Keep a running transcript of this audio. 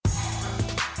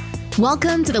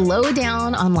Welcome to the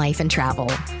Lowdown on Life and Travel,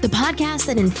 the podcast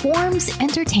that informs,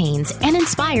 entertains, and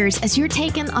inspires as you're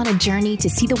taken on a journey to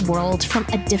see the world from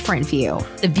a different view.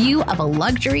 The view of a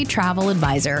luxury travel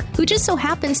advisor who just so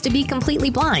happens to be completely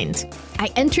blind.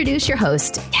 I introduce your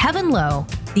host, Kevin Lowe,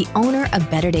 the owner of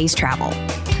Better Days Travel.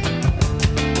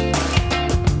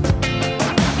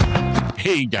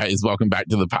 Hey guys, welcome back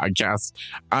to the podcast.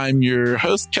 I'm your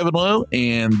host, Kevin Lowe,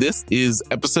 and this is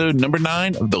episode number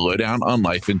 9 of the Lowdown on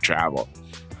Life and Travel.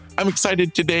 I'm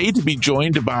excited today to be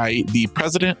joined by the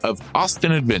president of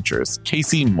Austin Adventures,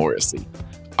 Casey Morrissey.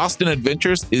 Austin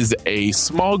Adventures is a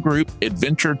small group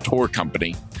adventure tour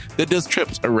company that does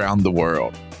trips around the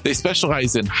world. They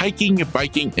specialize in hiking,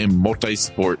 biking, and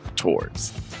multi-sport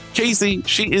tours. Casey,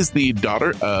 she is the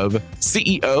daughter of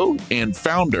CEO and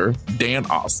founder Dan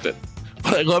Austin.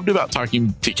 What I loved about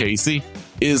talking to Casey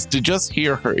is to just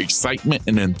hear her excitement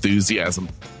and enthusiasm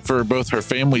for both her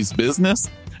family's business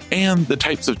and the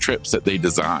types of trips that they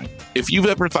design. If you've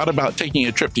ever thought about taking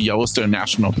a trip to Yellowstone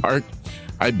National Park,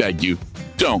 I beg you,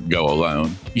 don't go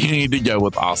alone. You need to go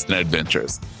with Austin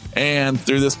Adventures. And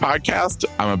through this podcast,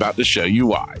 I'm about to show you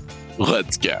why.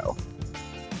 Let's go.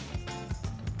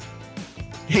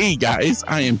 Hey guys,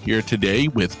 I am here today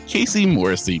with Casey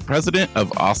Morrissey, president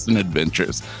of Austin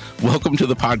Adventures. Welcome to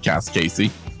the podcast,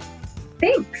 Casey.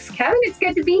 Thanks, Kevin. It's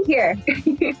good to be here.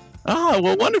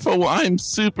 Well, wonderful. Well, I'm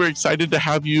super excited to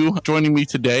have you joining me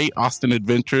today. Austin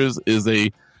Adventures is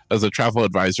as a travel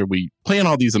advisor, we plan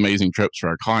all these amazing trips for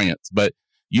our clients, but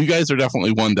you guys are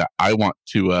definitely one that I want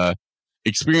to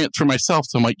experience for myself.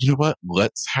 So I'm like, you know what?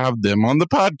 Let's have them on the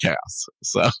podcast.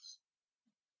 So.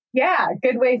 Yeah,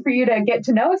 good way for you to get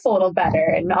to know us a little better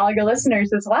and all your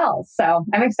listeners as well. So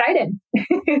I'm excited.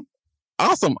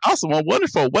 Awesome. Well,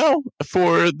 wonderful. Well,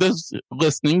 for those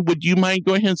listening, would you mind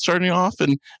going ahead and starting off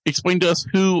and explain to us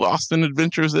who Austin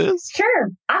Adventures is? Sure.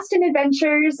 Austin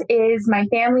Adventures is my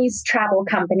family's travel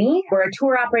company. We're a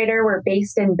tour operator. We're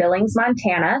based in Billings,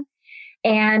 Montana,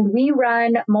 and we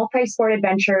run multi-sport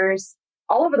adventures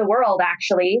all over the world,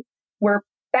 actually. We're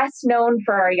best known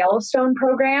for our Yellowstone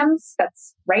programs.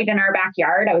 That's right in our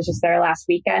backyard. I was just there last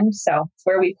weekend. So it's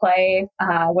where we play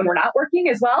when we're not working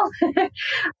as well.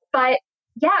 But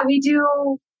yeah, we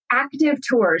do active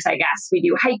tours, I guess. We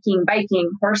do hiking,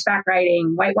 biking, horseback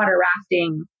riding, whitewater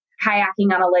rafting,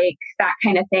 kayaking on a lake, that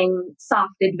kind of thing,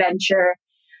 soft adventure.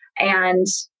 And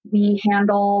we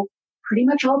handle pretty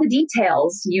much all the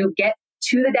details. You get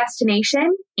to the destination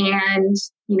and,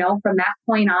 from that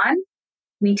point on,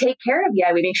 we take care of you.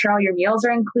 We make sure all your meals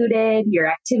are included, your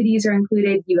activities are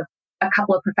included. You have a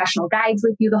couple of professional guides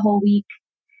with you the whole week.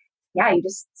 Yeah, you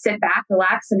just sit back,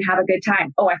 relax, and have a good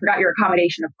time. Oh, I forgot your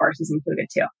accommodation, of course, is included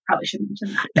too. Probably should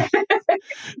mention that.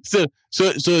 So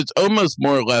it's almost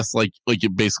more or less like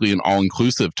basically an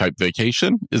all-inclusive type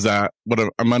vacation. Is that what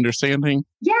I'm understanding?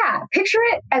 Yeah, picture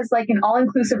it as like an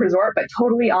all-inclusive resort, but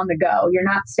totally on the go. You're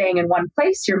not staying in one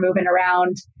place. You're moving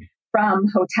around from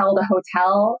hotel to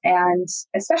hotel. And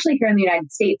especially here in the United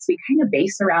States, we kind of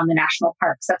base around the national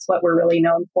parks. That's what we're really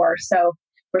known for. So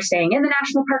we're staying in the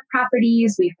national park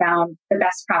properties. We found the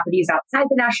best properties outside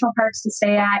the national parks to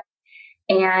stay at.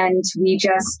 And we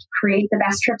just create the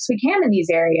best trips we can in these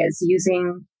areas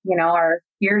using, our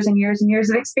years and years and years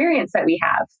of experience that we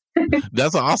have.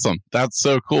 That's awesome. That's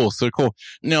so cool. So cool.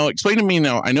 Now, explain to me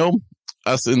now, I know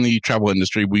us in the travel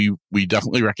industry, we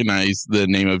definitely recognize the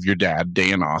name of your dad,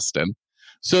 Dan Austin.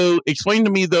 So explain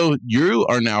to me, though, you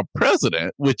are now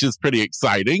president, which is pretty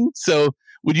exciting. So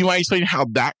would you mind explaining how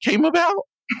that came about?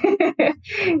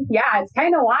 Yeah, it's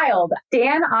kind of wild.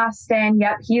 Dan Austin,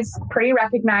 yep, he's pretty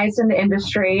recognized in the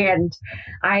industry, and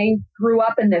I grew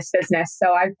up in this business,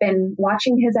 so I've been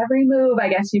watching his every move, I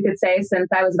guess you could say, since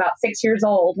I was about 6 years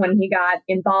old when he got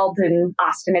involved in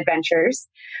Austin Adventures.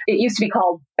 It used to be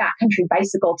called Backcountry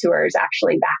Bicycle Tours,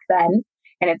 actually, back then,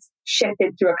 and it's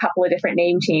shifted through a couple of different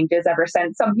name changes ever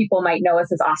since. Some people might know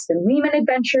us as Austin Lehman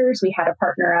Adventures. We had a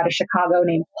partner out of Chicago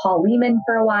named Paul Lehman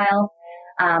for a while.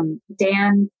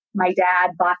 Dan, my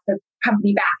dad, bought the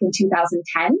company back in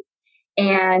 2010,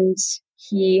 and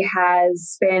he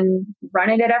has been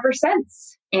running it ever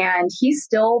since. And he's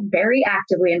still very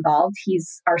actively involved.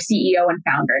 He's our CEO and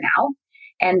founder now.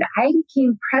 And I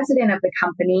became president of the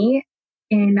company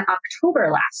in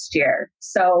October last year.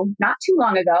 So not too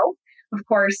long ago. Of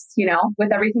course,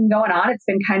 with everything going on, it's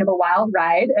been kind of a wild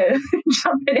ride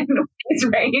jumping in these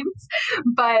reins,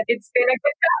 but it's been a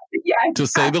good time. Yeah, to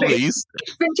say the least.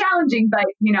 It's been challenging, but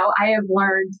I have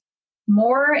learned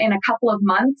more in a couple of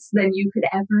months than you could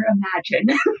ever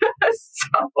imagine.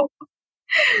 So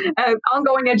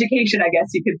ongoing education, I guess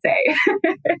you could say.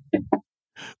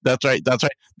 That's right. That's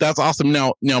right. That's awesome.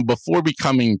 Now, before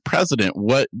becoming president,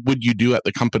 what would you do at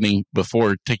the company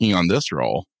before taking on this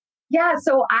role? Yeah,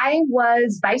 so I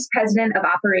was vice president of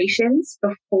operations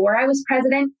before I was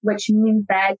president, which means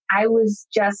that I was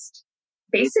just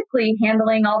basically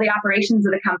handling all the operations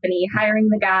of the company, hiring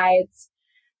the guides,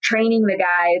 training the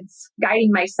guides,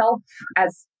 guiding myself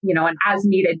as, an as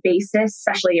needed basis,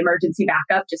 especially emergency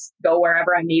backup, just go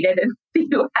wherever I'm needed in the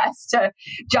US to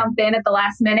jump in at the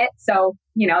last minute. So,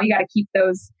 you got to keep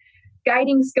those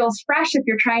guiding skills fresh if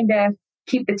you're trying to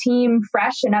keep the team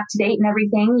fresh and up to date and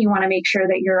everything. You want to make sure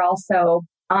that you're also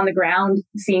on the ground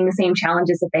seeing the same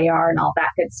challenges that they are and all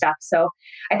that good stuff. So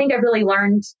I think I've really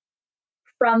learned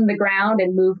from the ground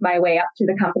and moved my way up through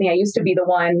the company. I used to be the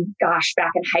one,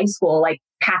 back in high school, like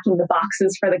packing the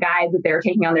boxes for the guys that they were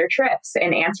taking on their trips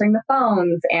and answering the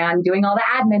phones and doing all the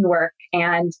admin work.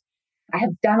 And I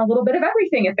have done a little bit of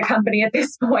everything at the company at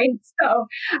this point. So,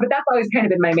 but that's always kind of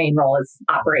been my main role is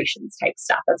operations type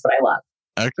stuff. That's what I love.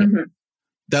 Okay. Mm-hmm.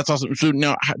 That's awesome. So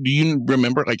now, do you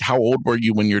remember how old were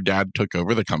you when your dad took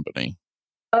over the company?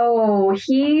 When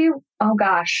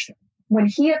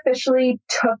he officially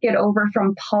took it over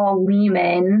from Paul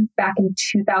Lehman back in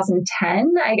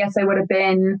 2010, I guess I would have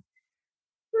been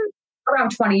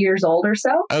around 20 years old or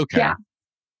so. Okay. Yeah.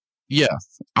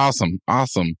 Yes. Awesome.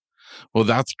 Well,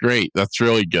 that's great. That's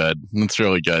really good.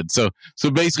 So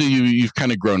basically you've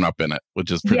kind of grown up in it, which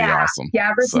is pretty awesome. Yeah.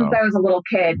 Ever since I was a little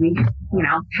kid, we,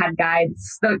 had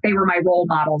guides. They were my role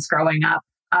models growing up.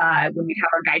 When we'd have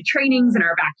our guide trainings in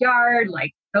our backyard,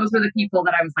 those were the people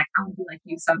that I was like, I want to be like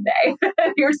you someday.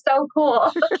 You're so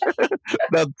cool.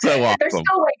 That's so awesome. They're still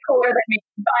way cooler than me,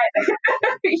 but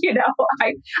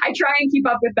I try and keep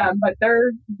up with them, but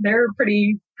they're a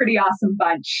pretty awesome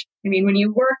bunch. I mean, when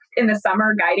you work in the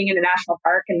summer guiding in a national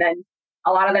park, and then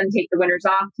a lot of them take the winters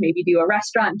off to maybe do a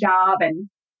restaurant job and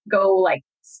go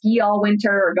ski all winter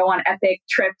or go on epic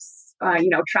trips,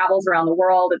 travels around the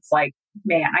world. It's like,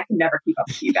 man, I can never keep up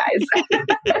with you guys.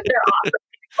 They're awesome.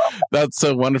 That's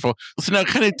so wonderful. So now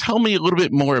kind of tell me a little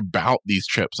bit more about these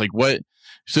trips.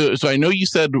 So I know you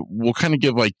said we'll kind of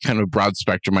give kind of a broad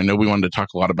spectrum. I know we wanted to talk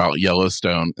a lot about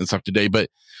Yellowstone and stuff today, but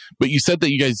you said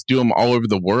that you guys do them all over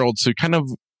the world. So kind of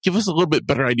give us a little bit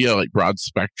better idea, broad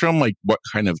spectrum, what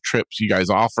kind of trips you guys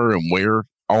offer and where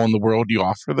all in the world you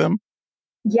offer them.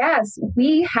 Yes,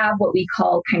 we have what we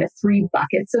call kind of 3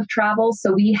 buckets of travel.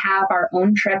 So we have our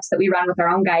own trips that we run with our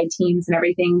own guide teams and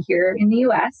everything here in the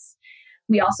US.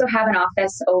 We also have an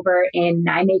office over in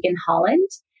Nijmegen, Holland,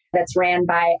 that's ran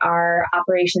by our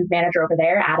operations manager over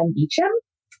there, Adam Beecham.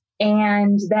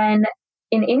 And then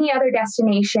in any other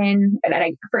destination, and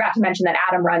I forgot to mention that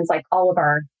Adam runs all of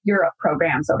our Europe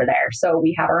programs over there. So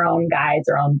we have our own guides,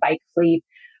 our own bike fleet,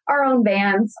 our own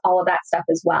vans, all of that stuff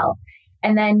as well.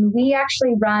 And then we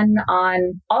actually run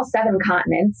on all 7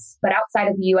 continents, but outside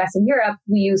of the US and Europe,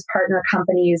 we use partner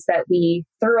companies that we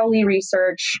thoroughly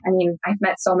research. I mean, I've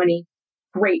met so many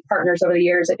great partners over the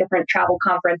years at different travel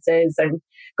conferences and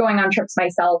going on trips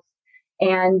myself.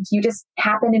 And you just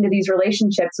happen into these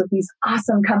relationships with these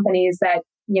awesome companies that,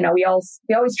 we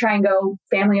always try and go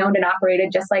family owned and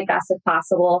operated just like us if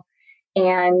possible,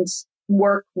 and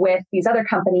work with these other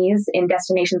companies in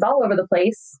destinations all over the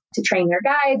place to train their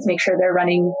guides, make sure they're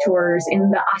running tours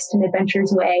in the Austin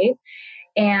Adventures way.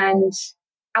 And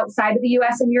outside of the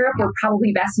US and Europe, we're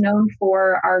probably best known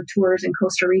for our tours in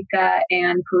Costa Rica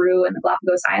and Peru and the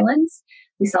Galapagos Islands.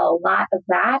 We sell a lot of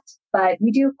that, but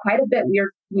we do quite a bit.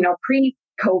 We're,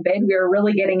 pre-COVID, we were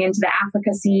really getting into the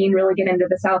Africa scene, really getting into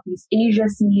the Southeast Asia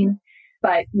scene.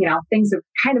 But, things have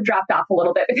kind of dropped off a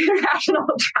little bit with international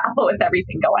travel with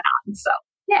everything going on. So,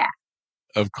 yeah.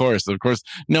 Of course.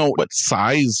 Now, what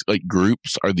size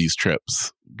groups are these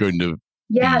trips going to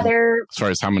Yeah, they're... As far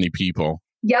as how many people?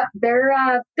 Yep, they're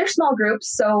small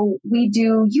groups. So we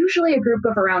do usually a group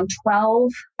of around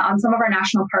 12 on some of our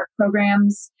national park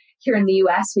programs. Here in the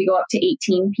US, we go up to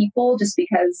 18 people just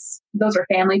because those are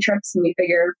family trips, and we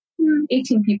figure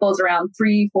 18 people is around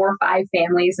 3, 4, 5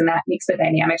 families, and that makes the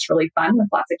dynamics really fun with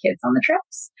lots of kids on the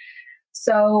trips.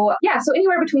 So so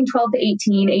anywhere between 12 to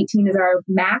 18. 18 is our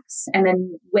max. And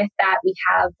then with that, we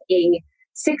have a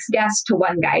 6 guest to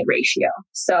 1 guide ratio.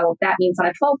 So that means on a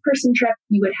 12-person trip,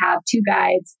 you would have 2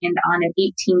 guides, and on an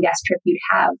 18-guest trip, you'd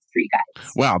have 3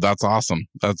 guides. Wow, that's awesome.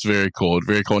 That's very cool.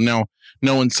 Very cool. Now,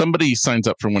 when somebody signs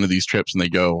up for one of these trips and they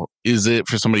go, is it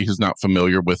for somebody who's not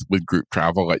familiar with group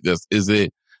travel like this? Is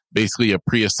it basically a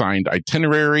pre-assigned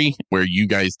itinerary where you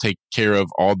guys take care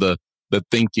of all the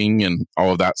thinking and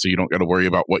all of that, so you don't got to worry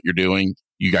about what you're doing?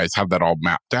 You guys have that all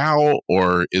mapped out,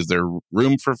 or is there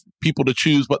room for people to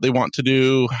choose what they want to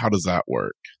do? How does that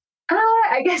work?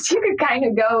 I guess you could kind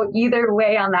of go either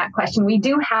way on that question. We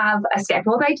do have a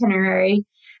scheduled itinerary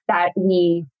that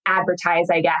we advertise,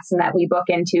 I guess, and that we book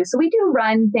into. So we do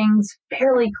run things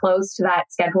fairly close to that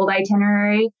scheduled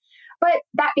itinerary. But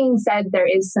that being said, there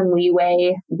is some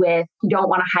leeway with you don't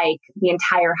want to hike the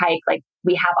entire hike. Like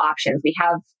we have options. We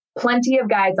have plenty of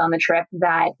guides on the trip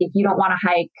that if you don't want to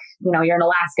hike, you're in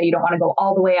Alaska, you don't want to go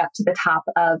all the way up to the top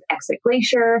of Exit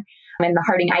Glacier in the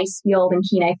Harding Ice Field in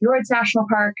Kenai Fjords National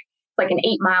Park. Like an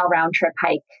 8-mile round trip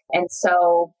hike. And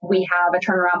so we have a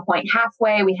turnaround point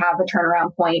halfway. We have a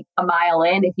turnaround point a mile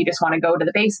in. If you just want to go to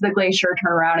the base of the glacier,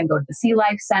 turn around and go to the Sea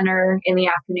Life Center in the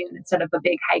afternoon instead of a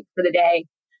big hike for the day.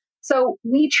 So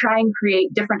we try and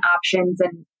create different options.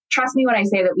 And trust me when I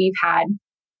say that we've had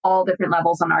all different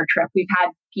levels on our trip. We've had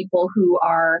people who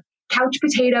are couch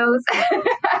potatoes,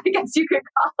 I guess you could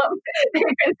call them. They've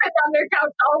been sitting on their couch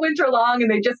all winter long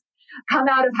and they just come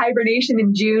out of hibernation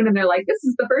in June and they're like, this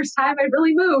is the first time I've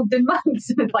really moved in months.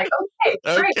 And it's like, okay,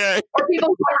 great. Okay. Or people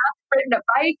who have ridden a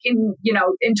bike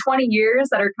in 20 years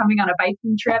that are coming on a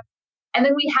biking trip. And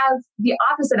then we have the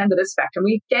opposite end of the spectrum.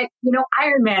 We get,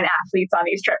 Ironman athletes on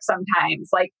these trips sometimes,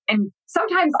 and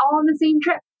sometimes all on the same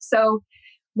trip. So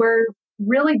we're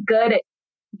really good at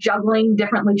juggling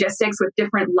different logistics with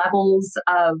different levels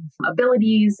of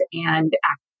abilities and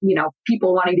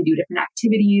people wanting to do different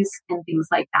activities and things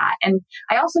like that. And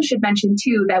I also should mention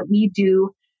too that we do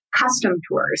custom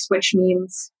tours, which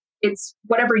means it's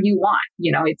whatever you want.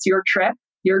 It's your trip,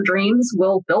 your dreams,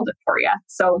 we'll build it for you.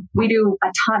 So we do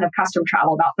a ton of custom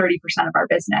travel, about 30% of our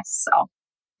business. So.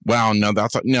 Wow.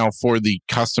 Now for the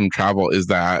custom travel,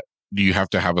 do you have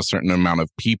to have a certain amount of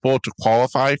people to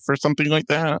qualify for something like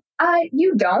that?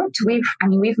 You don't. We've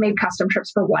made custom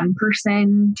trips for one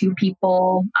person, 2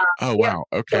 people. Oh, wow.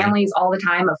 Okay. Families all the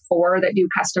time of 4 that do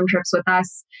custom trips with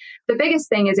us. The biggest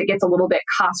thing is it gets a little bit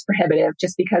cost prohibitive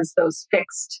just because those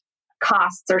fixed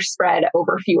costs are spread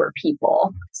over fewer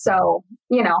people. So,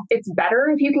 it's better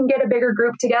if you can get a bigger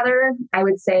group together. I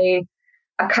would say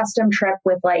a custom trip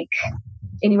with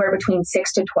anywhere between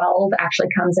 6 to 12 actually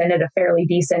comes in at a fairly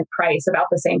decent price, about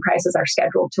the same price as our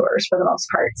scheduled tours for the most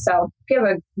part. So if you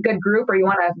have a good group or you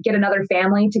want to get another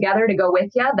family together to go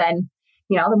with you, then,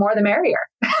 the more the merrier.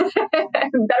 Better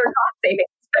cost savings.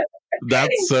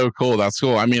 That's so cool. That's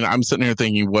cool. I mean, I'm sitting here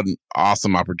thinking what an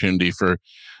awesome opportunity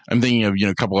I'm thinking of,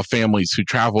 a couple of families who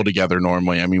travel together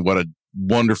normally. I mean, what a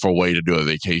wonderful way to do a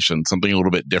vacation, something a little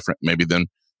bit different maybe than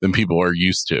people are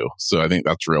used to. So I think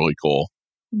that's really cool.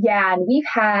 Yeah. And we've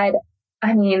had,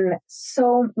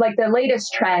 the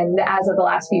latest trend as of the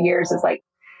last few years is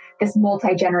this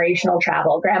multi-generational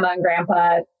travel, grandma and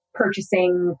grandpa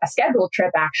purchasing a scheduled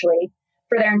trip actually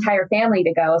for their entire family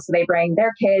to go. So they bring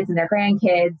their kids and their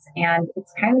grandkids and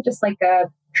it's kind of just like a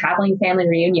traveling family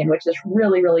reunion, which is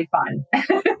really, really fun.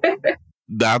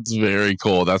 That's very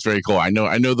cool. That's very cool. I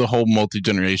know the whole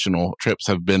multi-generational trips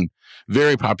have been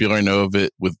very popular. I know of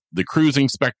it with the cruising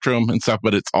spectrum and stuff,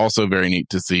 but it's also very neat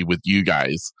to see with you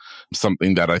guys,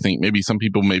 something that I think maybe some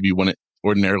people wouldn't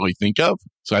ordinarily think of.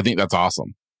 So I think that's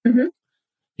awesome. Mm-hmm.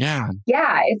 Yeah.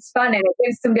 Yeah, it's fun. And it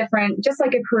gives some different, just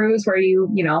like a cruise where you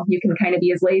can kind of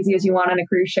be as lazy as you want on a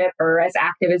cruise ship or as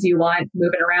active as you want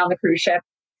moving around the cruise ship.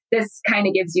 This kind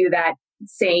of gives you that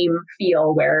same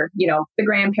feel where, the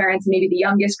grandparents, maybe the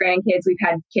youngest grandkids, we've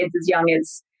had kids as young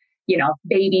as,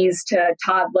 babies to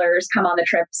toddlers come on the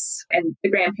trips and the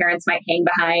grandparents might hang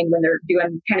behind when they're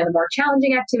doing kind of the more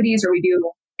challenging activities, or we do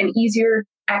an easier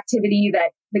activity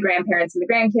that the grandparents and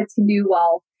the grandkids can do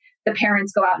while the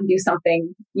parents go out and do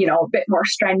something, a bit more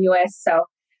strenuous. So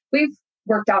we've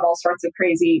worked out all sorts of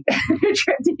crazy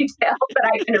trip details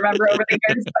that I can remember over the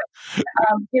years. But,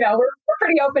 we're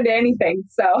pretty open to anything.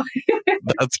 So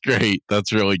that's great.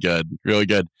 That's really good. Really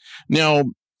good. Now,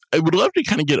 I would love to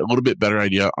kind of get a little bit better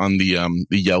idea on the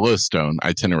Yellowstone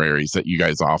itineraries that you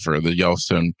guys offer, the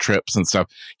Yellowstone trips and stuff.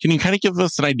 Can you kind of give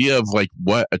us an idea of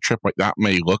what a trip like that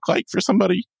may look like for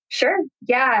somebody? Sure.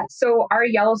 Yeah. So our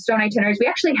Yellowstone itineraries, we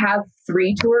actually have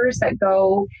 3 tours that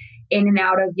go in and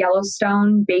out of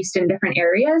Yellowstone based in different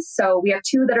areas. So we have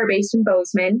 2 that are based in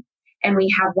Bozeman, and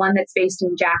we have one that's based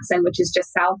in Jackson, which is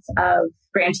just south of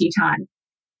Grand Teton,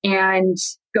 and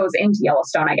goes into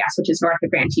Yellowstone, I guess, which is north of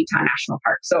Grand Teton National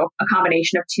Park. So a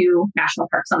combination of 2 national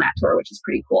parks on that tour, which is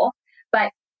pretty cool.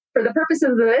 But for the purposes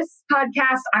of this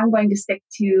podcast, I'm going to stick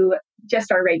to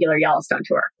just our regular Yellowstone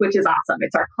tour, which is awesome.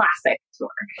 It's our classic tour.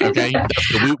 Okay,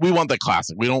 we want the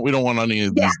classic. We don't want any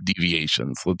of these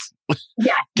deviations. Let's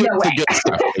give us the good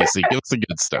stuff, Casey. Give us the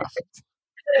good stuff.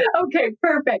 Okay,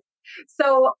 perfect.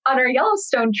 So on our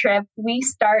Yellowstone trip, we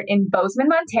start in Bozeman,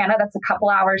 Montana. That's a couple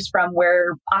hours from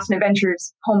where Austin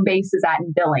Adventure's home base is at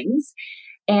in Billings.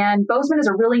 And Bozeman is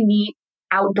a really neat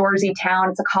outdoorsy town.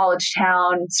 It's a college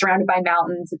town surrounded by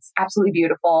mountains. It's absolutely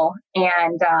beautiful.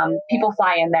 And people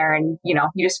fly in there and, you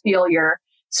just feel your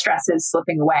stresses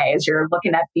slipping away as you're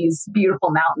looking at these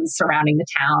beautiful mountains surrounding the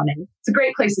town. And it's a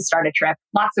great place to start a trip.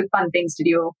 Lots of fun things to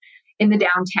do in the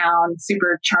downtown,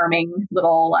 super charming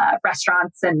little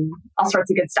restaurants and all sorts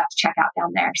of good stuff to check out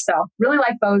down there. So really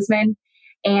like Bozeman.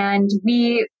 And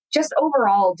we just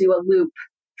overall do a loop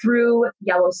through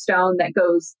Yellowstone that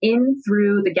goes in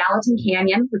through the Gallatin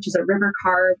Canyon, which is a river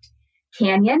carved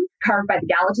canyon carved by the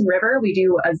Gallatin River. We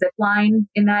do a zip line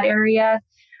in that area,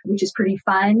 which is pretty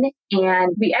fun.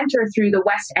 And we enter through the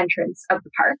west entrance of the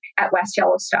park at West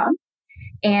Yellowstone.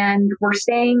 And we're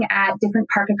staying at different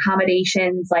park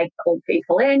accommodations like Old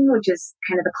Faithful Inn, which is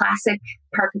kind of the classic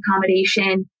park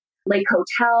accommodation, Lake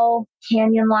Hotel,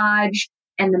 Canyon Lodge,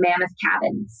 and the Mammoth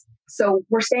Cabins. So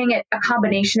we're staying at a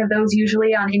combination of those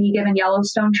usually on any given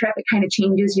Yellowstone trip. It kind of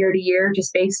changes year to year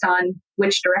just based on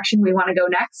which direction we want to go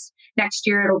next. Next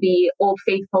year, it'll be Old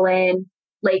Faithful Inn,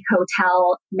 Lake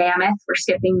Hotel, Mammoth. We're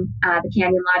skipping the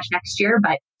Canyon Lodge next year.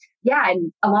 But yeah,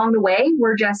 and along the way,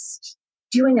 we're just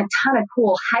doing a ton of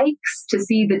cool hikes to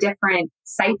see the different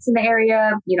sites in the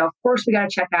area. Of course, we got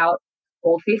to check out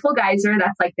Old Faithful Geyser.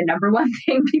 That's like the number one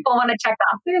thing people want to check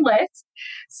off their list.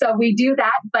 So we do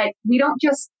that, but we don't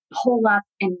just pull up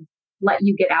and let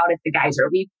you get out at the geyser.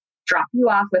 We drop you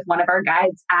off with one of our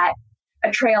guides at a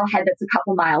trailhead that's a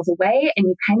couple miles away, and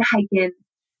you kind of hike in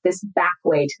this back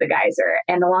way to the geyser.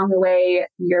 And along the way,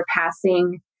 you're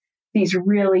passing these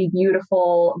really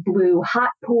beautiful blue hot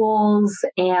pools,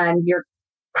 and you're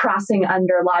crossing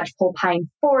under lodgepole pine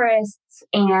forests,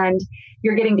 and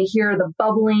you're getting to hear the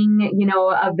bubbling,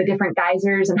 of the different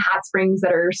geysers and hot springs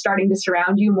that are starting to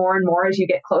surround you more and more as you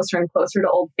get closer and closer to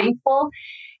Old Faithful.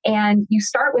 And you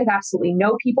start with absolutely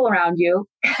no people around you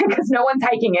because no one's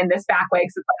hiking in this back way.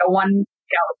 Because it's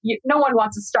like no one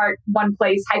wants to start one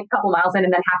place, hike a couple miles in,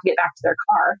 and then have to get back to their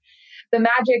car. The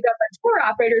magic of the tour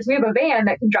operators, we have a van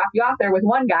that can drop you off there with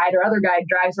one guide, or other guide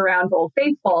drives around to Old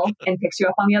Faithful and picks you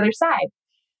up on the other side.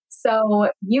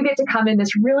 So you get to come in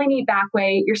this really neat back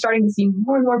way. You're starting to see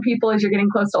more and more people as you're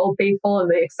getting close to Old Faithful, and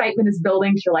the excitement is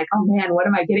building. So you're like, oh man, what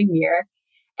am I getting here?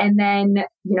 And then,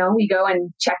 we go and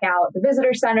check out the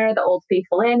visitor center, the Old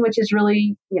Faithful Inn, which is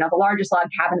really, the largest log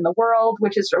cabin in the world,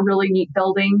 which is a really neat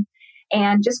building.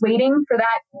 And just waiting for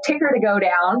that ticker to go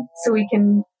down so we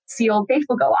can see Old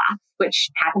Faithful go off, which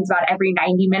happens about every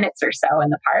 90 minutes or so in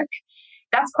the park.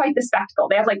 That's quite the spectacle.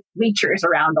 They have like bleachers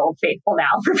around Old Faithful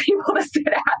now for people to sit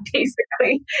at,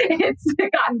 basically. It's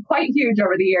gotten quite huge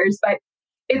over the years, but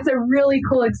it's a really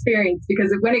cool experience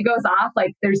because when it goes off,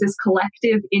 like there's this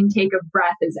collective intake of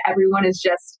breath as everyone is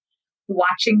just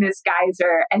watching this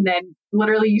geyser. And then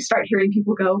literally you start hearing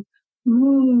people go,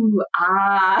 ooh,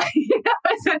 ah,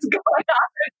 as it's going on.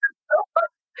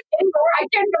 I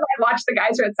can't really watch the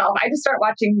geyser itself. I just start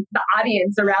watching the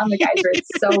audience around the geyser. It's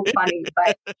so funny.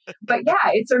 But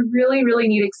yeah, it's a really, really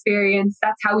neat experience.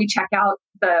 That's how we check out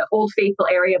the Old Faithful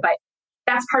area. But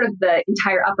that's part of the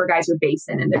entire Upper Geyser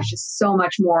Basin. And there's just so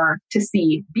much more to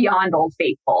see beyond Old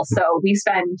Faithful. So we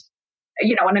spend,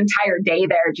 an entire day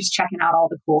there just checking out all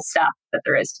the cool stuff that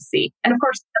there is to see. And of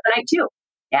course, the night too.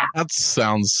 Yeah. That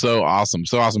sounds so awesome.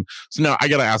 So awesome. So now I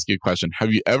got to ask you a question.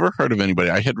 Have you ever heard of anybody?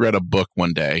 I had read a book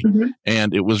one day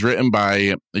and it was written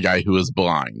by a guy who was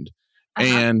blind.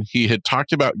 And he had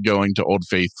talked about going to Old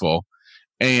Faithful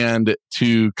and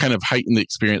to kind of heighten the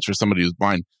experience for somebody who's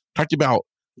blind, talked about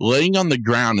laying on the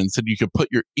ground and said you could put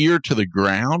your ear to the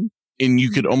ground and you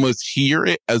could almost hear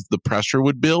it as the pressure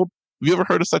would build. Have you ever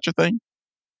heard of such a thing?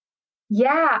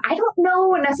 Yeah, I don't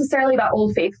know necessarily about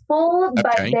Old Faithful,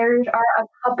 but there are a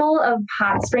couple of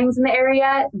hot springs in the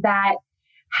area that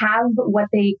have what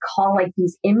they call like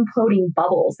these imploding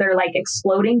bubbles. They're like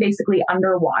exploding basically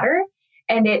underwater,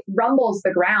 and it rumbles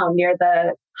the ground near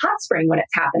the hot spring when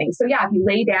it's happening. So yeah, if you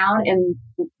lay down and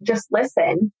just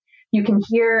listen, you can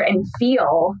hear and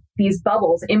feel these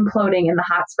bubbles imploding in the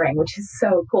hot spring, which is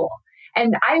so cool.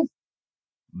 And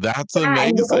that's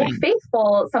amazing. And Old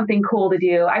Faithful, something cool to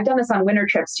do. I've done this on winter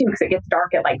trips too, because it gets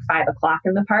dark at like 5 o'clock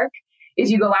in the park,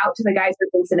 is you go out to the geyser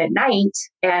basin at night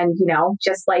and,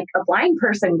 just like a blind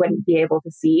person wouldn't be able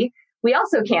to see. We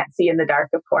also can't see in the dark,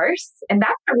 of course. And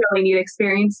that's a really neat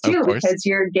experience too, because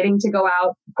you're getting to go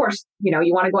out. Of course, you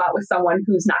want to go out with someone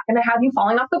who's not going to have you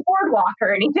falling off the boardwalk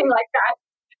or anything like that.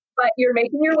 But you're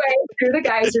making your way through the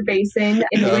geyser basin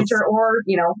in the winter or,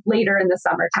 later in the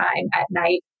summertime at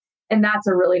night. And that's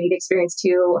a really neat experience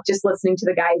too, just listening to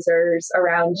the geysers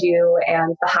around you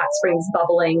and the hot springs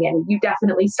bubbling. And you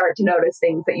definitely start to notice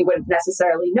things that you wouldn't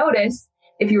necessarily notice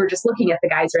if you were just looking at the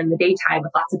geyser in the daytime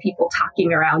with lots of people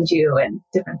talking around you and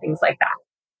different things like that.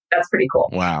 That's pretty cool.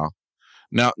 Wow.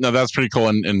 Now that's pretty cool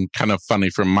and kind of funny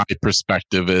from my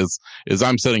perspective is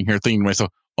I'm sitting here thinking to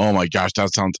myself, oh my gosh,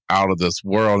 that sounds out of this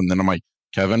world. And then I'm like,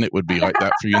 Kevin, it would be like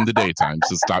that for you in the daytime.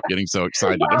 So stop getting so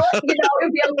excited. Well, it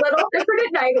would be a little different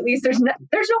at night. At least there's no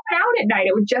one out at night.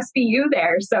 It would just be you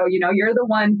there. So, you're the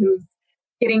one who's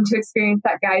getting to experience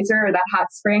that geyser or that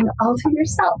hot spring all to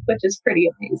yourself, which is pretty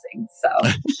amazing. So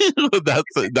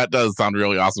that does sound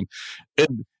really awesome.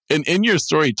 And in your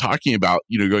story, talking about,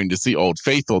 going to see Old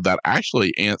Faithful, that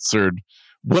actually answered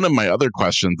one of my other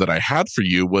questions that I had for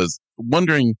you was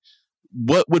wondering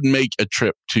what would make a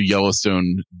trip to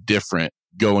Yellowstone different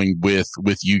going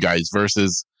with you guys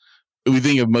versus we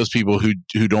think of most people who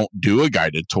don't do a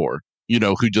guided tour,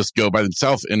 who just go by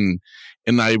themselves. And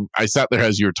I sat there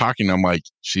as you were talking, I'm like,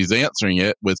 she's answering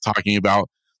it with talking about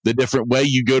the different way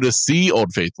you go to see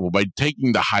Old Faithful by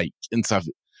taking the hike and stuff.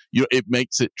 It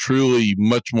makes it truly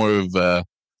much more of a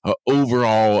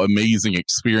overall amazing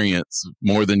experience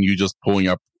more than you just pulling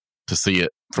up to see it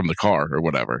from the car or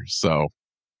whatever. So.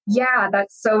 Yeah,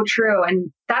 that's so true.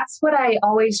 And that's what I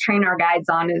always train our guides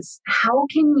on is how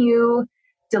can you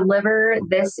deliver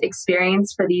this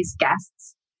experience for these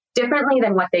guests differently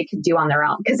than what they could do on their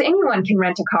own? Because anyone can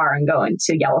rent a car and go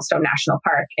into Yellowstone National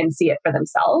Park and see it for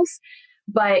themselves.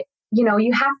 But,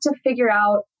 you have to figure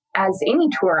out as any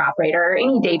tour operator or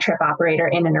any day trip operator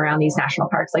in and around these national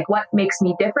parks, like what makes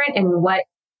me different and what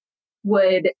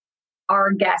would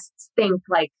our guests think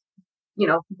like,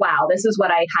 wow, this is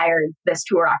what I hired this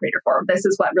tour operator for. This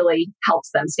is what really helps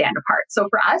them stand apart. So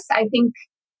for us, I think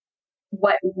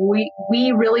what we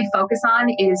really focus on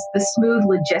is the smooth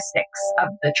logistics of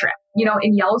the trip.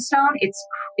 In Yellowstone,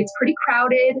 it's pretty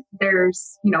crowded.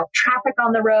 There's, traffic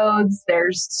on the roads.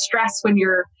 There's stress when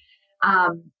you're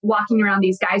walking around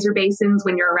these geyser basins,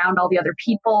 when you're around all the other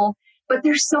people. But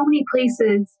there's so many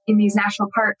places in these national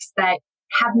parks that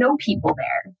have no people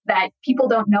there, that people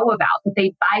don't know about, that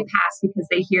they bypass because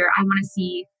they hear, I want to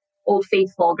see Old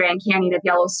Faithful, Grand Canyon of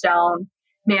Yellowstone,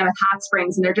 Mammoth Hot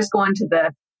Springs, and they're just going to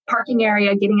the parking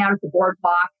area, getting out at the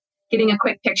boardwalk, getting a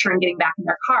quick picture and getting back in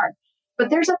their car. But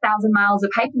there's 1,000 miles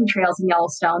of hiking trails in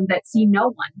Yellowstone that see no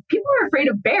one. People are afraid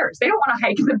of bears. They don't want to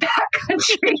hike in the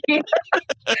backcountry.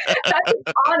 That's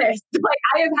honest. Like,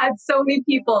 I have had so many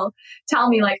people tell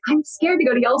me, like, I'm scared to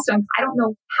go to Yellowstone because I don't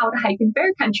know how to hike in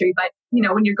bear country. But,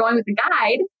 when you're going with a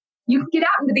guide, you can get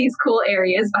out into these cool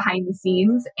areas behind the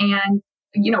scenes. And,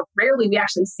 rarely we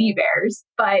actually see bears.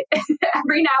 But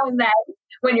every now and then,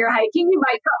 when you're hiking, you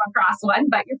might come across one,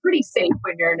 but you're pretty safe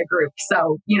when you're in a group.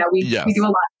 So, we do a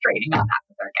lot of training on that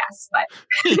with our guests. But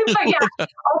yeah,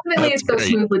 ultimately it's those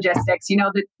smooth logistics.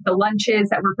 The lunches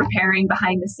that we're preparing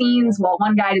behind the scenes. While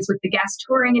one guide is with the guest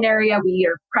touring an area, we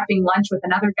are prepping lunch with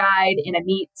another guide in a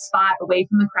neat spot away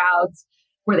from the crowds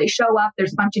where they show up.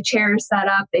 There's a bunch of chairs set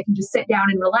up. They can just sit down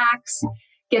and relax,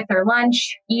 get their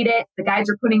lunch, eat it. The guides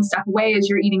are putting stuff away as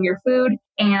you're eating your food.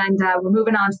 And we're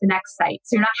moving on to the next site.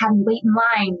 So you're not having to wait in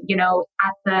line,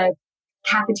 at the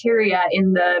cafeteria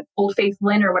in the Old Faithful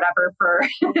Inn or whatever for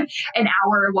an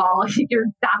hour while you're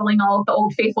battling all of the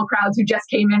Old Faithful crowds who just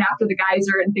came in after the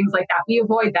geyser and things like that. We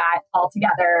avoid that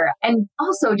altogether. And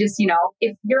also just,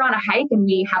 if you're on a hike and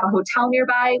we have a hotel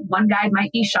nearby, one guide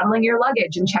might be shuttling your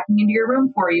luggage and checking into your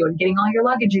room for you and getting all your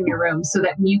luggage in your room so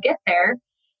that when you get there,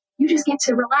 you just get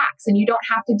to relax and you don't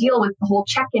have to deal with the whole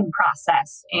check-in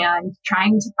process and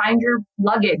trying to find your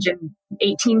luggage and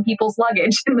 18 people's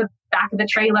luggage in the back of the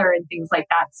trailer and things like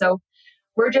that. So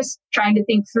we're just trying to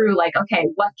think through like, okay,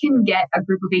 what can get a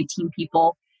group of 18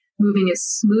 people moving as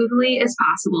smoothly as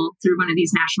possible through one of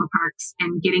these national parks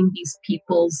and getting these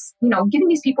people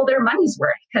their money's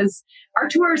worth, because our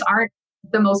tours aren't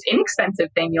the most inexpensive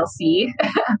thing you'll see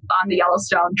on the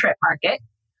Yellowstone trip market.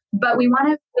 But we want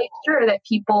to make sure that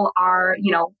people are,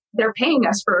 they're paying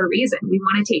us for a reason. We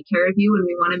want to take care of you and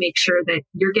we want to make sure that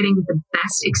you're getting the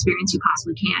best experience you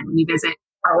possibly can when you visit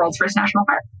our world's first national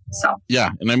park. So, yeah.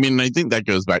 And I think that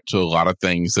goes back to a lot of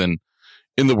things in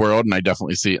the world. And I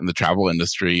definitely see it in the travel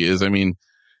industry is,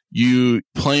 you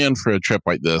plan for a trip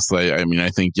like this. I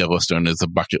think Yellowstone is a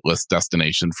bucket list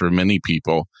destination for many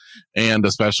people. And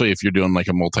especially if you're doing like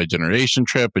a multi-generation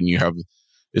trip and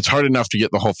it's hard enough to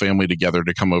get the whole family together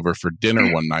to come over for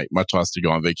dinner one night, much less to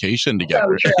go on vacation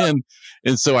together.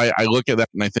 And so I look at that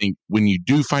and I think when you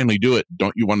do finally do it,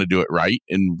 don't you want to do it right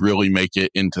and really make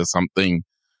it into something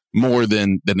more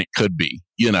than it could be,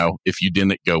 if you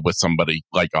didn't go with somebody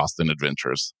like Austin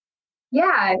Adventures?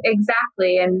 Yeah,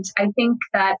 exactly. And I think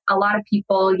that a lot of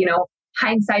people,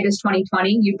 hindsight is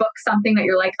 2020. You book something that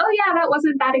you're like, oh yeah, that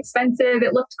wasn't that expensive.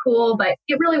 It looked cool, but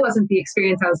it really wasn't the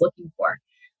experience I was looking for.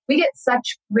 We get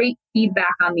such great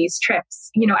feedback on these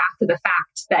trips, after the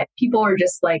fact, that people are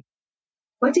just like,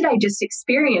 what did I just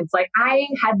experience? Like, I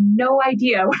had no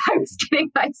idea what I was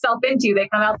getting myself into. They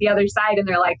come out the other side and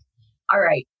they're like, all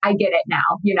right, I get it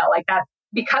now. Like that,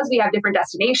 because we have different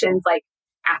destinations, like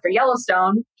after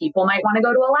Yellowstone, people might want to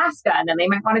go to Alaska, and then they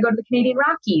might want to go to the Canadian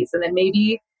Rockies. And then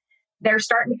maybe they're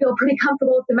starting to feel pretty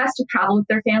comfortable with domestic travel with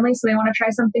their family, so they want to try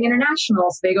something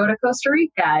international. So they go to Costa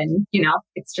Rica, and,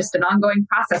 it's just an ongoing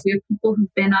process. We have people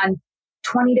who've been on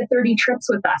 20 to 30 trips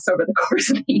with us over the course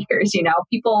of the years.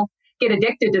 People get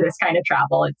addicted to this kind of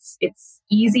travel. It's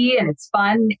easy and it's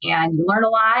fun and you learn a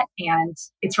lot and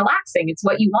it's relaxing. It's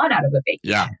what you want out of a vacation.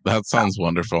 Yeah, that sounds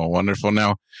wonderful. Wonderful.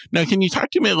 Now, can you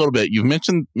talk to me a little bit? You've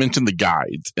mentioned the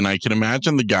guides, and I can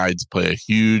imagine the guides play a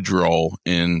huge role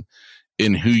in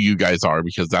who you guys are,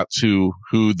 because that's who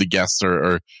the guests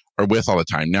are with all the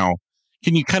time. Now,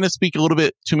 can you kind of speak a little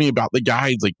bit to me about the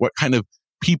guides? Like, what kind of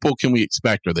people can we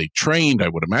expect? Are they trained? I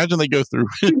would imagine they go through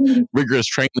rigorous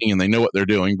training and they know what they're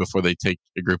doing before they take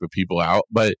a group of people out.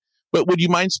 But would you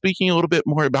mind speaking a little bit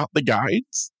more about the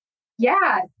guides? Yeah.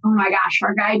 Oh my gosh.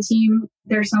 Our guide team,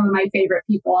 they're some of my favorite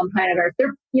people on planet Earth.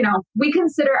 They're, we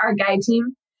consider our guide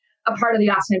team a part of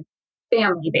the Austin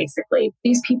family, basically.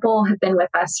 These people have been with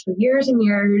us for years and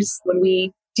years. When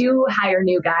we do hire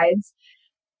new guides,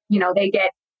 they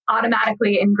get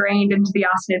automatically ingrained into the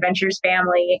Austin Adventures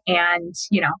family. And,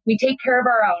 we take care of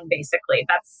our own, basically.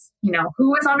 That's,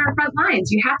 who is on our front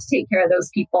lines. You have to take care of those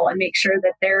people and make sure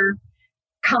that they're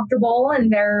comfortable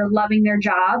and they're loving their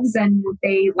jobs and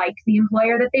they like the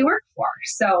employer that they work for.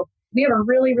 So we have a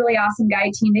really, really awesome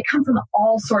guide team. They come from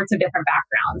all sorts of different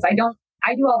backgrounds.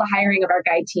 I do all the hiring of our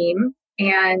guide team,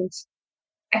 and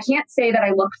I can't say that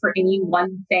I look for any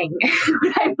one thing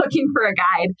when I'm looking for a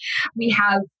guide. We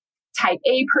have type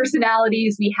A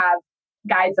personalities. We have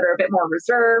guides that are a bit more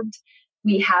reserved.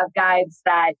 We have guides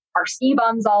that are ski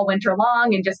bums all winter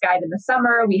long and just guide in the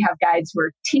summer. We have guides who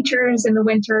are teachers in the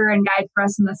winter and guide for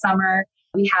us in the summer.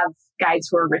 We have guides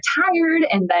who are retired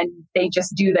and then they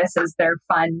just do this as their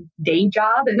fun day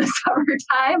job in the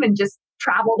summertime and just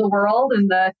travel the world in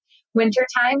the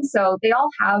wintertime. So they all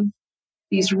have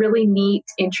these really neat,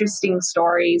 interesting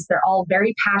stories. They're all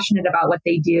very passionate about what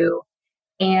they do.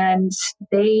 And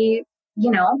they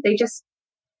just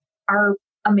are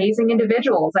amazing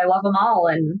individuals. I love them all.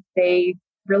 And they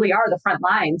really are the front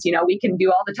lines. We can do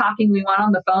all the talking we want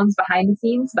on the phones behind the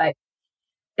scenes, but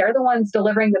they're the ones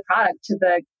delivering the product to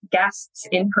the guests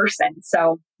in person.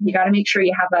 So you got to make sure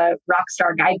you have a rock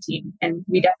star guide team. And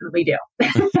we definitely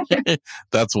do.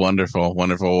 That's wonderful.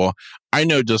 Wonderful. Well, I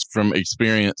know just from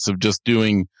experience of just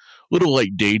doing little like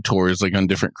day tours, like on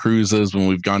different cruises when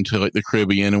we've gone to like the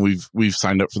Caribbean and we've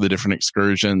signed up for the different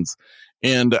excursions.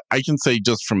 And I can say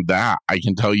just from that, I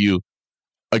can tell you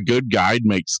a good guide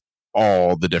makes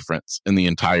all the difference in the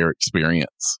entire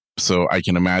experience. So I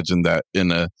can imagine that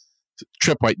in a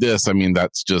trip like this, I mean,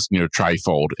 that's just,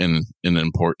 trifold in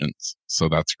importance. So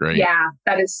that's great. Yeah,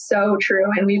 that is so true.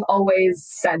 And we've always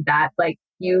said that, like,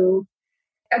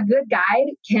 a good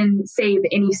guide can save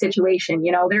any situation.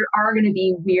 There are going to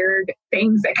be weird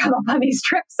things that come up on these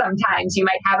trips sometimes. You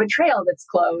might have a trail that's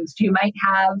closed. You might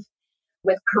have,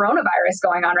 with coronavirus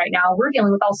going on right now, we're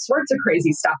dealing with all sorts of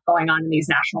crazy stuff going on in these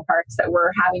national parks that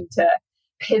we're having to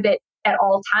pivot at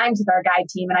all times with our guide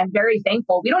team. And I'm very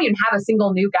thankful. We don't even have a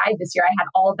single new guide this year. I had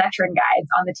all veteran guides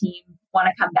on the team want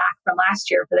to come back from last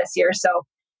year for this year. So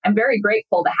I'm very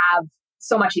grateful to have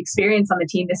so much experience on the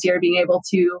team this year, being able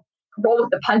to roll with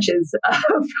the punches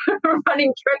of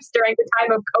running trips during the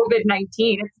time of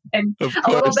COVID-19. It's been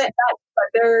a little bit nuts,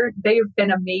 but they've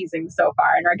been amazing so far.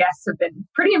 And our guests have been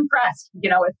pretty impressed,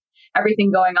 with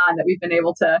everything going on, that we've been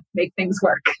able to make things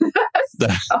work.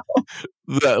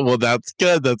 Well, that's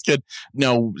good. That's good.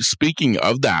 Now, speaking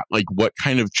of that, like what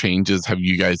kind of changes have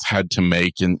you guys had to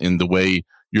make in the way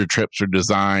your trips are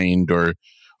designed or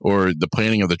the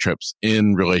planning of the trips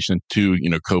in relation to,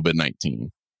 COVID-19?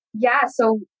 Yeah.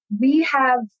 So we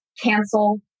have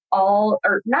canceled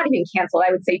not even canceled,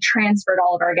 I would say transferred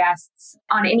all of our guests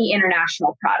on any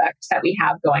international product that we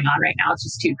have going on right now. It's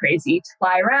just too crazy to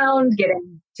fly around, get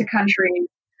into countries,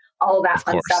 all of that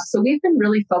fun stuff. So we've been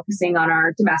really focusing on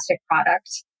our domestic product,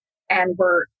 and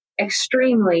we're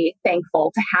extremely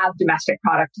thankful to have domestic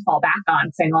product to fall back on,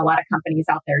 because I know a lot of companies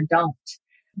out there don't.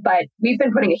 But we've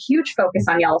been putting a huge focus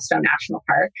on Yellowstone National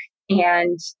Park,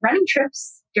 and running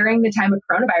trips during the time of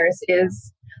coronavirus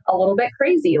is a little bit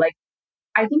crazy. Like,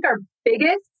 I think our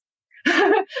biggest,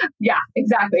 yeah,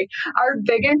 exactly. Our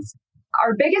biggest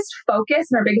Our biggest focus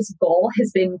and our biggest goal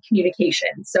has been communication.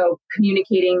 So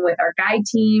communicating with our guide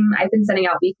team. I've been sending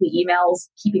out weekly emails,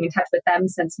 keeping in touch with them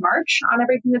since March on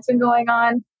everything that's been going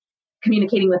on,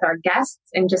 communicating with our guests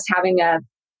and just having a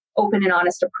open and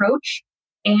honest approach,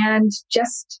 and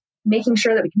just making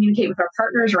sure that we communicate with our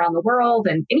partners around the world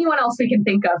and anyone else we can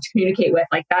think of to communicate with.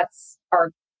 Like, that's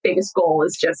our biggest goal,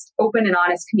 is just open and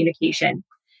honest communication.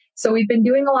 So we've been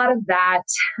doing a lot of that,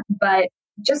 but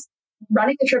just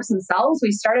running the trips themselves.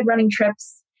 We started running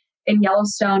trips in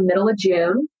Yellowstone middle of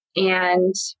June,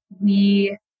 and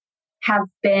we have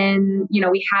been,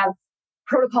 we have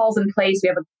protocols in place. We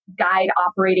have a guide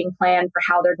operating plan for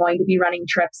how they're going to be running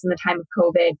trips in the time of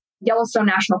COVID. Yellowstone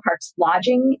National Park's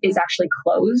lodging is actually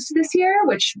closed this year,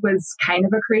 which was kind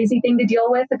of a crazy thing to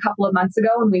deal with a couple of months ago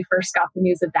when we first got the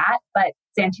news of that. But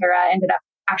Xanterra ended up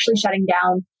actually shutting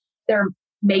down their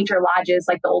major lodges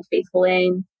like the Old Faithful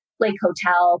Inn, Lake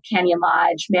Hotel, Canyon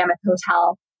Lodge, Mammoth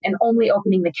Hotel, and only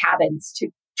opening the cabins to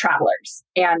travelers.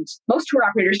 And most tour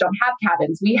operators don't have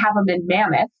cabins. We have them in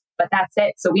Mammoth, but that's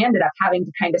it. So we ended up having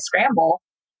to kind of scramble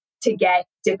to get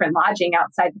different lodging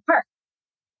outside the park.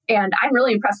 And I'm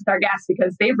really impressed with our guests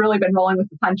because they've really been rolling with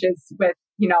the punches with,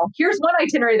 here's one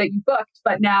itinerary that you booked,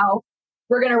 but now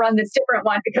we're going to run this different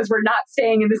one because we're not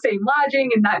staying in the same lodging.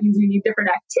 And that means we need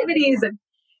different activities. And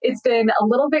it's been a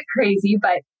little bit crazy,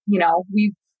 but,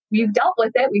 we've dealt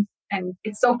with it. And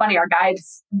it's so funny. Our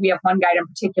guides, we have one guide in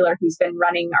particular who's been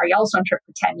running our Yellowstone trip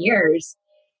for 10 years.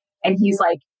 And he's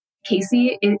like,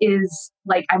 Casey, it is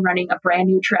like I'm running a brand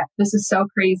new trip. This is so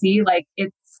crazy. Like,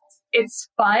 it's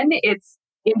fun. It's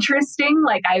interesting.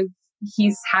 Like,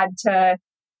 he's had to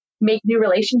make new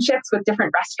relationships with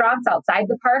different restaurants outside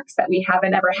the parks that we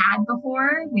haven't ever had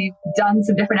before. We've done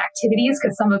some different activities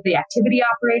because some of the activity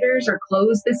operators are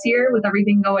closed this year with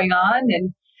everything going on,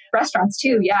 and restaurants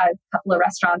too. Yeah, a couple of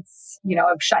restaurants,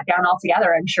 have shut down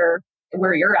altogether. I'm sure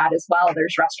where you're at as well,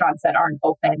 there's restaurants that aren't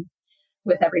open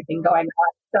with everything going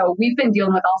on. So we've been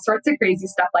dealing with all sorts of crazy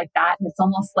stuff like that. And it's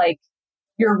almost like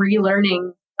you're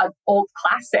relearning an old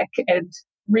classic and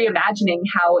reimagining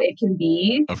how it can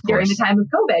be during the time of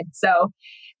COVID. So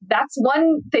that's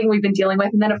one thing we've been dealing with.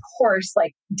 And then, of course,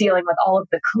 like dealing with all of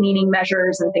the cleaning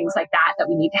measures and things like that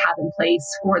we need to have in place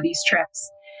for these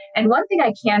trips. And one thing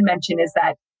I can mention is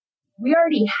that we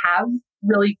already have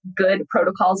really good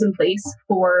protocols in place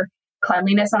for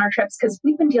cleanliness on our trips, because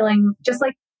we've been dealing, just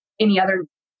like any other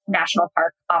national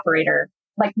park operator,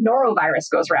 like norovirus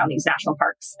goes around these national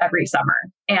parks every summer.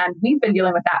 And we've been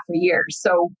dealing with that for years.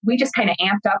 So we just kind of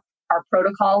amped up our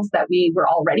protocols that we were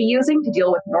already using to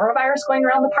deal with norovirus going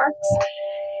around the parks.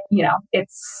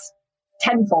 It's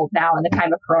tenfold now in the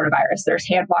time of coronavirus. There's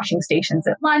hand washing stations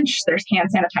at lunch. There's hand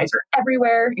sanitizer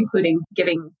everywhere, including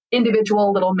giving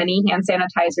individual little mini hand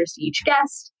sanitizers to each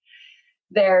guest.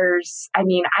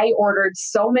 I ordered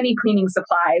so many cleaning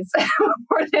supplies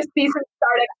before this season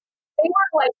started. They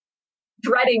were like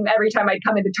dreading every time I'd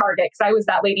come into Target, because I was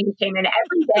that lady who came in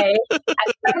every day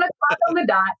at 7 o'clock on the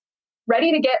dot,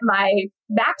 ready to get my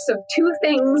max of 2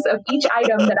 things of each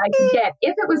item that I could get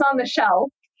if it was on the shelf.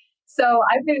 So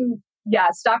I've been,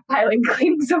 stockpiling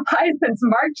cleaning supplies since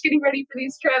March, getting ready for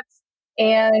these trips.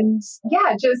 And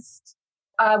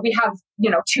we have,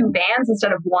 2 vans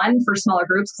instead of 1 for smaller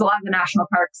groups, because a lot of the national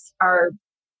parks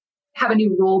have a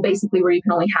new rule basically where you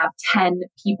can only have 10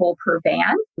 people per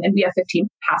van, and we have 15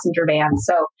 passenger vans.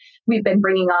 So we've been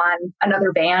bringing on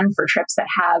another van for trips that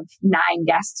have 9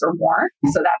 guests or more.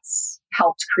 So that's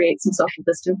helped create some social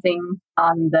distancing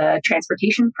on the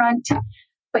transportation front.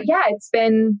 But it's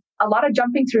been a lot of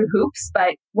jumping through hoops,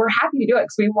 but we're happy to do it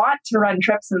because we want to run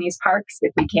trips in these parks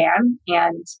if we can.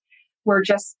 And we're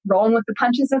just rolling with the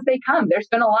punches as they come. There's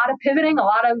been a lot of pivoting, a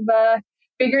lot of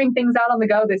figuring things out on the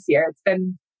go this year. It's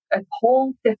been a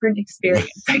whole different experience.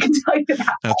 I can tell you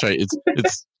that. That's right.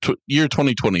 It's year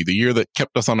 2020, the year that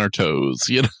kept us on our toes.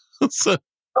 So,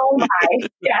 oh my,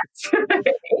 yes,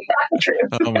 that's true.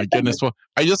 Oh my goodness. Well,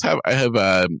 I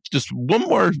have just one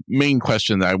more main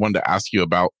question that I wanted to ask you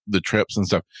about the trips and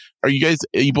stuff. Are you guys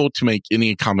able to make any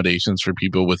accommodations for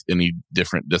people with any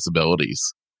different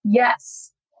disabilities? Yes.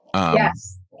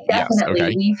 Yes, definitely. Yes,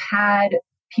 okay. We've had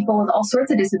people with all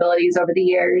sorts of disabilities over the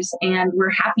years, and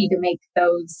we're happy to make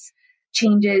those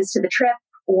changes to the trip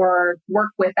or work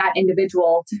with that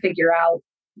individual to figure out,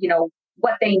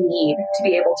 what they need to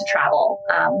be able to travel.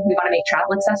 We want to make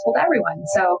travel accessible to everyone.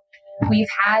 So we've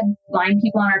had blind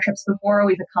people on our trips before.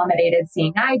 We've accommodated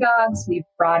seeing eye dogs. We've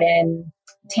brought in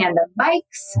tandem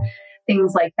bikes,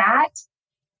 things like that.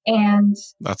 And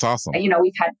that's awesome.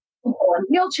 We've had people in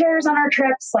wheelchairs on our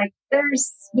trips. Like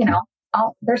there's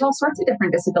all sorts of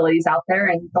different disabilities out there.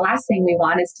 And the last thing we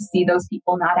want is to see those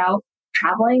people not out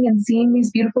traveling and seeing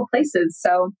these beautiful places.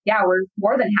 So yeah, we're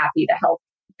more than happy to help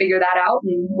figure that out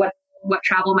and what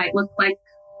travel might look like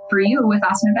for you with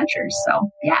Awesome Adventures.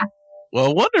 So yeah.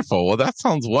 Well, wonderful. Well, that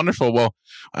sounds wonderful. Well,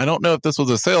 I don't know if this was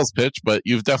a sales pitch, but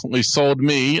you've definitely sold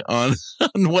me on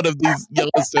one of these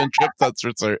Yellowstone trips, that's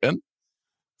for certain.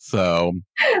 So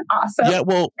awesome. Yeah,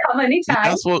 well, come anytime.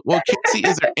 Yes, well, Casey,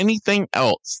 is there anything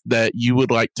else that you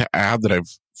would like to add that I've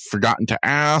forgotten to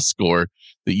ask, or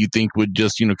that you think would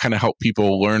just, kind of help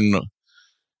people learn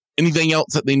anything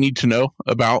else that they need to know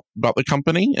about the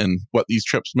company and what these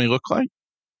trips may look like?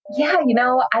 Yeah,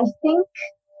 I think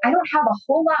I don't have a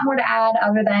whole lot more to add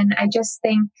other than I just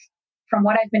think from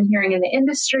what I've been hearing in the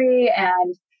industry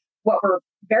and what we're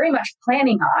very much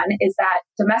planning on is that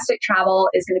domestic travel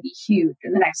is going to be huge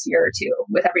in the next year or two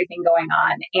with everything going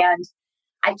on. And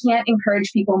I can't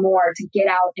encourage people more to get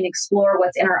out and explore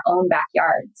what's in our own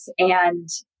backyards. And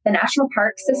the national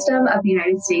park system of the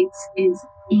United States is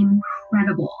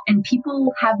incredible. And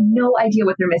people have no idea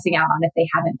what they're missing out on if they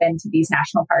haven't been to these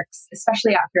national parks,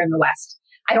 especially out here in the West.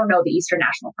 I don't know the Eastern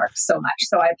National Parks so much,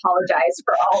 so I apologize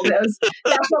for all those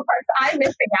national parks I'm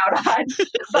missing out on.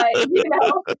 But,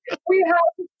 we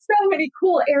have so many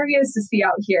cool areas to see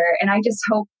out here. And I just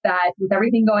hope that with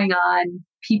everything going on,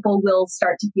 people will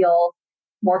start to feel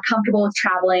more comfortable with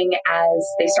traveling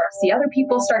as they start to see other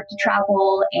people start to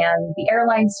travel and the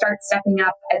airlines start stepping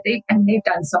up. They've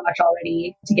done so much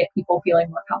already to get people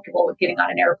feeling more comfortable with getting on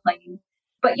an airplane.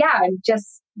 But yeah, I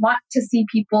just want to see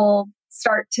people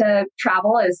start to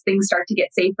travel as things start to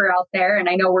get safer out there. And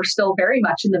I know we're still very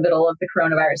much in the middle of the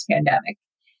coronavirus pandemic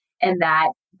and that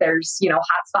there's,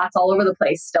 hot spots all over the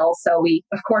place still. So we,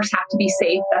 of course, have to be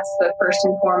safe. That's the first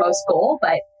and foremost goal.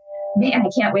 But man, I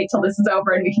can't wait till this is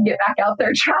over and we can get back out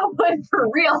there traveling for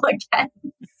real again.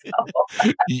 So.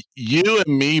 You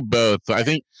and me both. I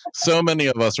think so many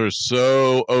of us are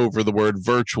so over the word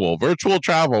virtual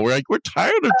travel. We're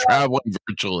tired of traveling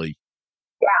virtually.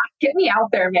 Yeah, get me out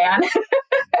there, man.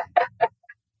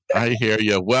 I hear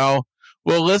you. Well,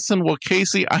 listen,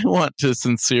 Casey, I want to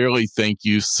sincerely thank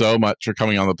you so much for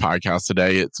coming on the podcast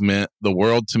today. It's meant the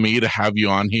world to me to have you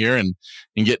on here and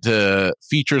get to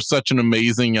feature such an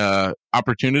amazing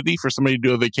opportunity for somebody to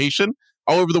do a vacation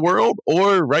all over the world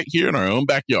or right here in our own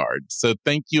backyard. So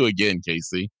thank you again,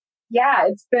 Casey. Yeah,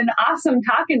 it's been awesome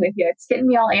talking with you. It's getting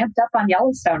me all amped up on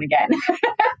Yellowstone again,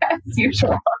 as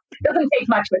usual. Doesn't take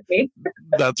much with me.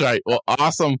 That's right. Well,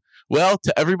 awesome. Well,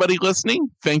 to everybody listening,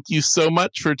 thank you so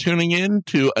much for tuning in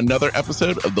to another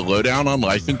episode of The Lowdown on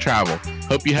Life and Travel.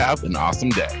 Hope you have an awesome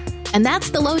day. And that's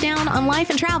the Lowdown on Life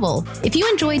and Travel. If you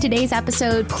enjoyed today's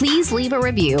episode, please leave a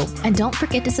review and don't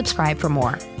forget to subscribe for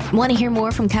more. Want to hear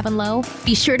more from Kevin Lowe?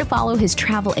 Be sure to follow his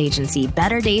travel agency,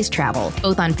 Better Days Travel,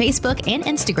 both on Facebook and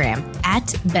Instagram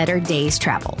at Better Days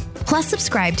Travel. Plus,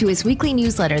 subscribe to his weekly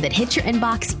newsletter that hits your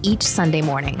inbox each Sunday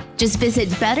morning. Just visit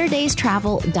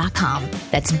betterdaystravel.com.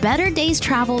 That's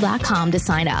betterdaystravel.com to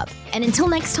sign up. And until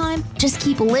next time, just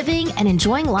keep living and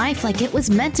enjoying life like it was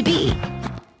meant to be.